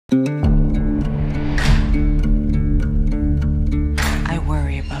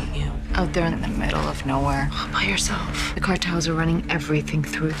out there in the middle of nowhere, all by yourself. The cartels are running everything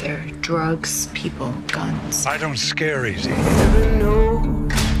through there. Drugs, people, guns. I don't scare easy. Never know.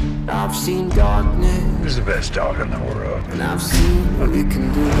 I've seen darkness. Who's the best dog in the world? And I've seen what it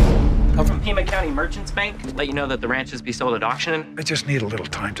can do. I'm from Pima County Merchants Bank. Let you know that the ranches be sold at auction. I just need a little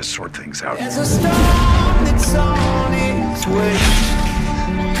time to sort things out. There's a storm that's on its way.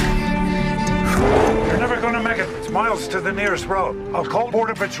 You're never gonna make it. It's miles to the nearest road. I'll call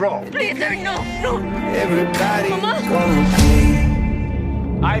Border Patrol. Please, sir, no. Everybody's Mama? gonna pay.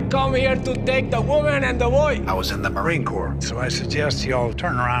 I come here to take the woman and the boy. I was in the Marine Corps, so I suggest y'all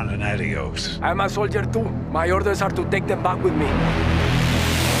turn around and adios. I'm a soldier too. My orders are to take them back with me.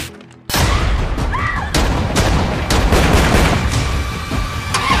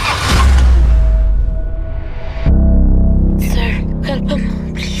 Sir, help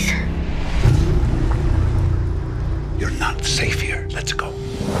him, please. You're not safe here. Let's go.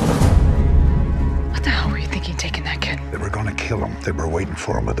 What the hell were you thinking taking that kid? They were gonna kill him. They were waiting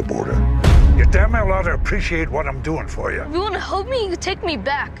for him at the border. You damn well ought to appreciate what I'm doing for you. If you want to help me, you take me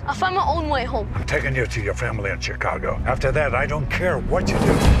back. I'll find my own way home. I'm taking you to your family in Chicago. After that, I don't care what you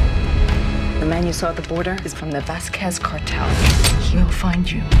do. The man you saw at the border is from the Vasquez cartel. He will find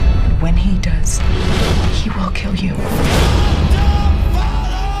you. When he does, he will kill you.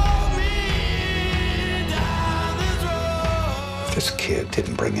 This kid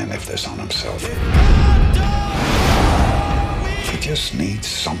didn't bring any of this on himself. He just needs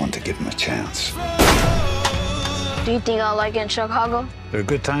someone to give him a chance. Do you think I'll like it in Chicago? There are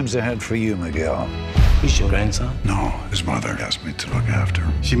good times ahead for you, Miguel. He's your grandson? No, his mother asked me to look after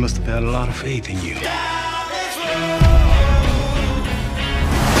him. She must have had a lot of faith in you.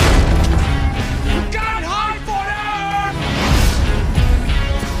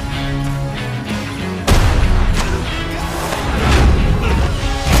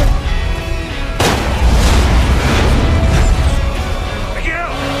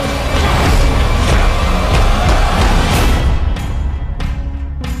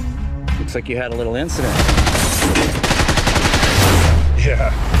 Looks like you had a little incident.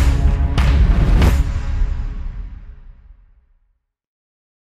 Yeah.